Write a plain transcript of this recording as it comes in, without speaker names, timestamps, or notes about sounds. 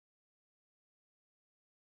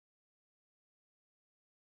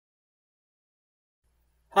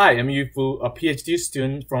Hi, I'm Yu Fu, a PhD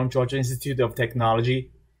student from Georgia Institute of Technology.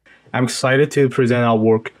 I'm excited to present our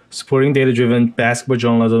work supporting data-driven basketball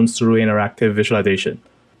journalism through interactive visualization.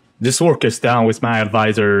 This work is done with my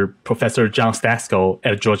advisor, Professor John Stasko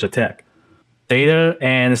at Georgia Tech. Data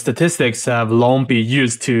and statistics have long been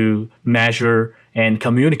used to measure and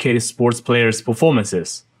communicate sports players'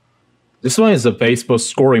 performances. This one is a baseball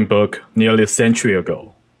scoring book nearly a century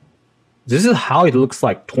ago. This is how it looks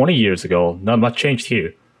like 20 years ago, not much changed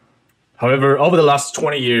here. However, over the last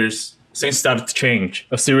 20 years, things started to change.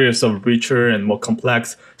 A series of richer and more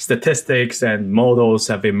complex statistics and models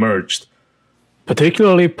have emerged,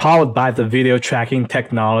 particularly powered by the video tracking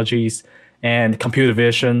technologies and computer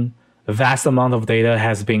vision. A vast amount of data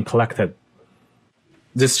has been collected.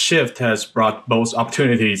 This shift has brought both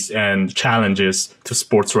opportunities and challenges to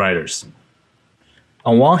sports writers.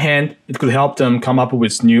 On one hand, it could help them come up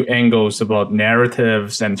with new angles about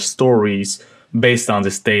narratives and stories based on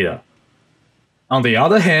this data. On the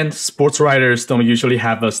other hand, sports writers don't usually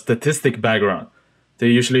have a statistic background. They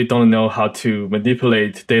usually don't know how to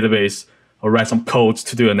manipulate database or write some code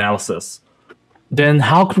to do analysis. Then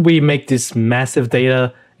how could we make this massive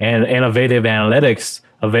data and innovative analytics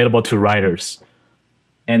available to writers?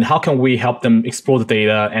 And how can we help them explore the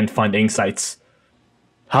data and find insights?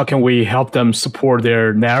 How can we help them support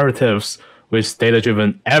their narratives with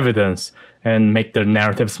data-driven evidence and make their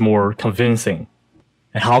narratives more convincing?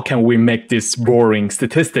 And how can we make these boring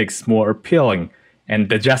statistics more appealing and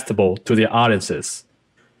digestible to their audiences?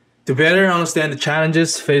 To better understand the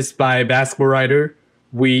challenges faced by a basketball writer,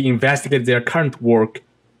 we investigate their current work,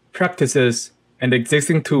 practices, and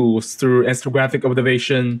existing tools through ethnographic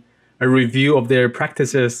observation, a review of their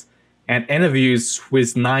practices, and interviews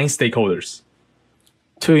with 9 stakeholders.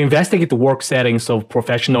 To investigate the work settings of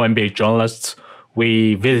professional NBA journalists,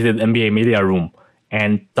 we visited NBA Media Room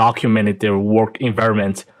and documented their work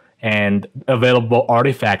environment and available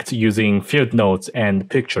artifacts using field notes and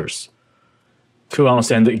pictures. To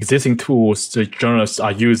understand the existing tools the journalists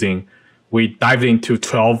are using, we dived into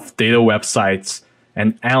 12 data websites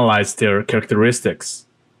and analyzed their characteristics.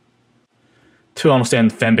 To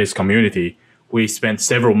understand the fan-based community, we spent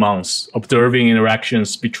several months observing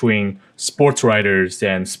interactions between sports writers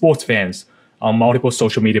and sports fans on multiple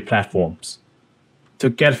social media platforms. To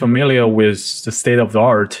get familiar with the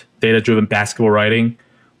state-of-the-art data-driven basketball writing,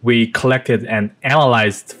 we collected and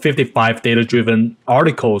analyzed 55 data-driven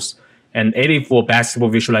articles and 84 basketball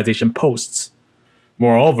visualization posts.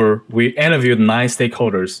 Moreover, we interviewed 9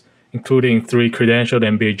 stakeholders, including 3 credentialed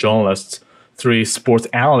NBA journalists, 3 sports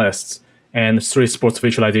analysts, and 3 sports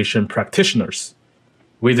visualization practitioners.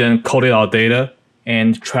 We then coded our data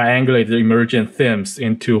and triangulated emergent themes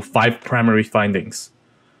into 5 primary findings.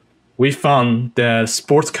 We found that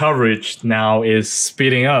sports coverage now is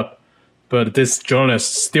speeding up, but these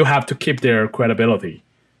journalists still have to keep their credibility.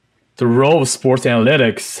 The role of sports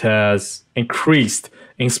analytics has increased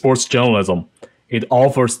in sports journalism. It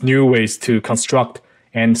offers new ways to construct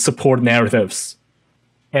and support narratives.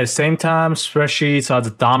 At the same time, spreadsheets are the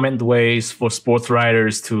dominant ways for sports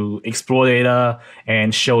writers to explore data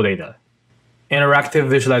and show data. Interactive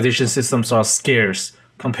visualization systems are scarce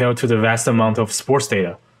compared to the vast amount of sports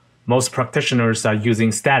data. Most practitioners are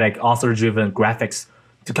using static, author-driven graphics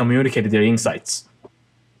to communicate their insights.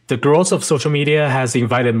 The growth of social media has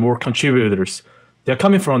invited more contributors. They're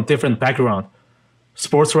coming from different backgrounds.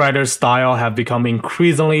 Sports writers' style have become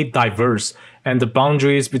increasingly diverse, and the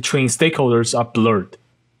boundaries between stakeholders are blurred.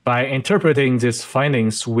 By interpreting these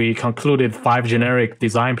findings, we concluded 5 generic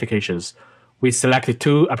design applications. We selected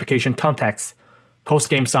 2 application contexts,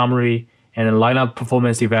 post-game summary, and a lineup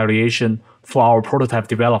performance evaluation for our prototype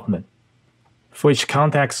development. For each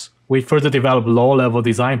context, we further developed low-level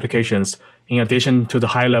design applications in addition to the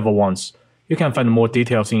high-level ones. You can find more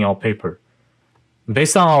details in our paper.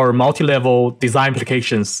 Based on our multi-level design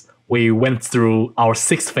applications, we went through our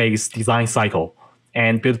 6-phase design cycle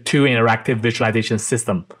and built 2 interactive visualization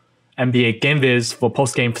systems, NBA Game Viz for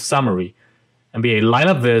post-game summary, NBA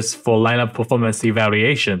Lineup Viz for lineup performance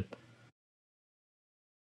evaluation.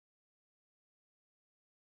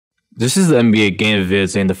 This is the NBA Game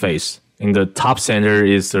Viz interface. In the top center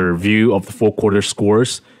is a view of the 4-quarter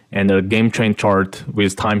scores and a game trend chart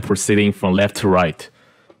with time proceeding from left to right.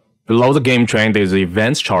 Below the game trend is the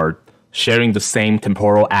events chart, sharing the same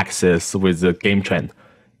temporal axis with the game trend.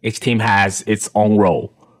 Each team has its own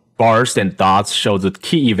role. Bars and dots show the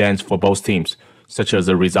key events for both teams, such as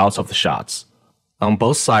the results of the shots. On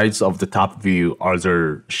both sides of the top view are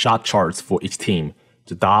the shot charts for each team.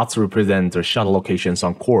 The dots represent the shot locations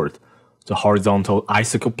on court. The horizontal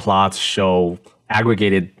icicle plots show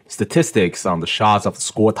aggregated statistics on the shots of the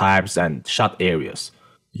score types and shot areas.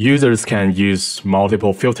 Users can use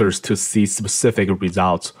multiple filters to see specific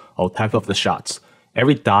results or type of the shots.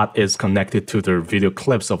 Every dot is connected to the video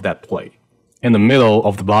clips of that play. In the middle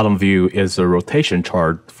of the bottom view is a rotation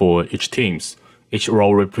chart for each teams. Each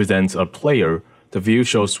row represents a player. The view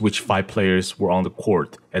shows which 5 players were on the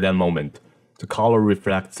court at that moment. The color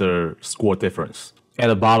reflects the score difference. At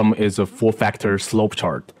the bottom is a 4-factor slope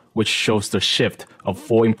chart, which shows the shift of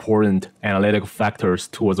 4 important analytical factors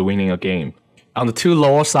towards winning a game. On the 2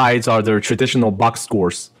 lower sides are the traditional box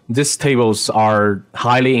scores. These tables are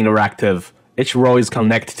highly interactive. Each row is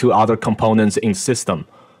connected to other components in the system.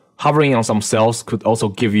 Hovering on some cells could also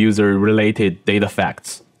give user-related data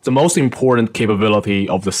facts. The most important capability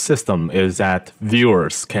of the system is that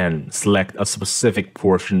viewers can select a specific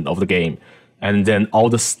portion of the game, and then all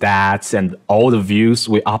the stats and all the views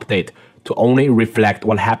will update to only reflect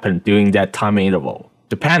what happened during that time interval.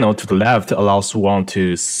 The panel to the left allows one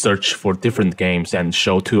to search for different games and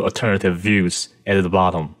show 2 alternative views at the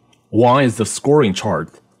bottom. One is the scoring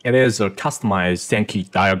chart. It is a customized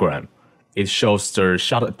SIGCHI diagram. It shows the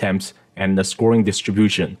shot attempts and the scoring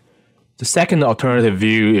distribution. The second alternative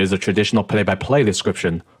view is a traditional play-by-play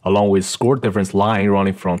description, along with score difference line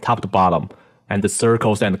running from top to bottom, and the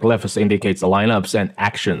circles and glyphs indicates the lineups and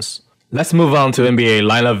actions. Let's move on to NBA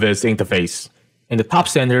lineup viz interface. In the top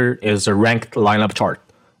center is a ranked lineup chart.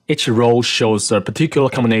 Each row shows a particular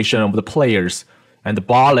combination of the players, and the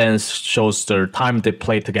bar length shows the time they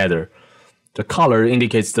played together. The color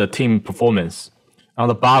indicates the team performance. On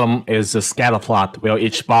the bottom is a scatter plot where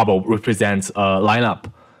each bubble represents a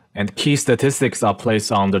lineup, and key statistics are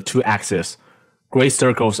placed on the 2 axes. Gray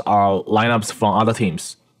circles are lineups from other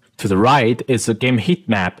teams. To the right is a game heat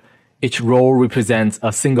map. Each row represents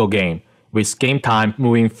a single game, with game time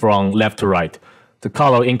moving from left to right. The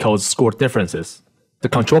color encodes score differences. The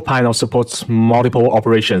control panel supports multiple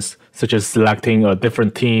operations, such as selecting a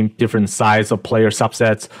different team, different size of player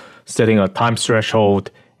subsets, setting a time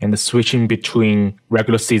threshold, and switching between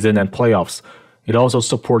regular season and playoffs. It also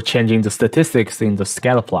supports changing the statistics in the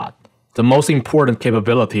scatter plot. The most important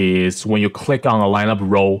capability is when you click on a lineup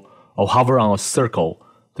row or hover on a circle,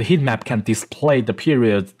 the heat map can display the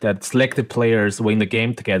period that selected players win the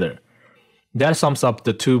game together. That sums up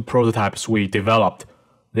the 2 prototypes we developed.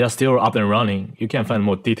 They are still up and running. You can find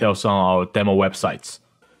more details on our demo websites.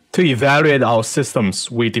 To evaluate our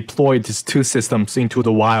systems, we deployed these 2 systems into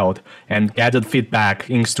the wild and gathered feedback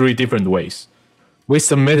in 3 different ways. We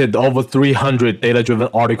submitted over 300 data-driven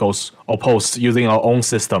articles or posts using our own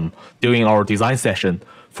system during our design session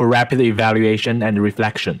for rapid evaluation and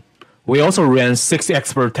reflection. We also ran 6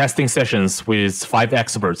 expert testing sessions with 5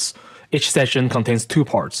 experts. Each session contains 2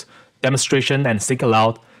 parts: demonstration and think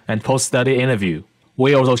aloud, and post-study interview.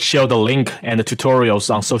 We also shared the link and the tutorials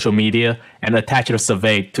on social media and attached a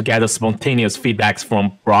survey to gather spontaneous feedbacks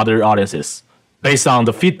from broader audiences. Based on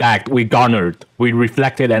the feedback we garnered, we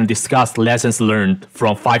reflected and discussed lessons learned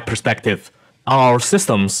from 5 perspectives on our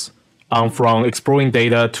systems, from exploring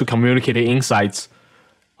data to communicating insights,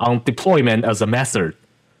 on deployment as a method,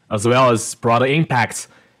 as well as broader impacts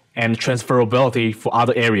and transferability for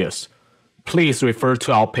other areas. Please refer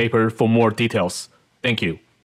to our paper for more details. Thank you.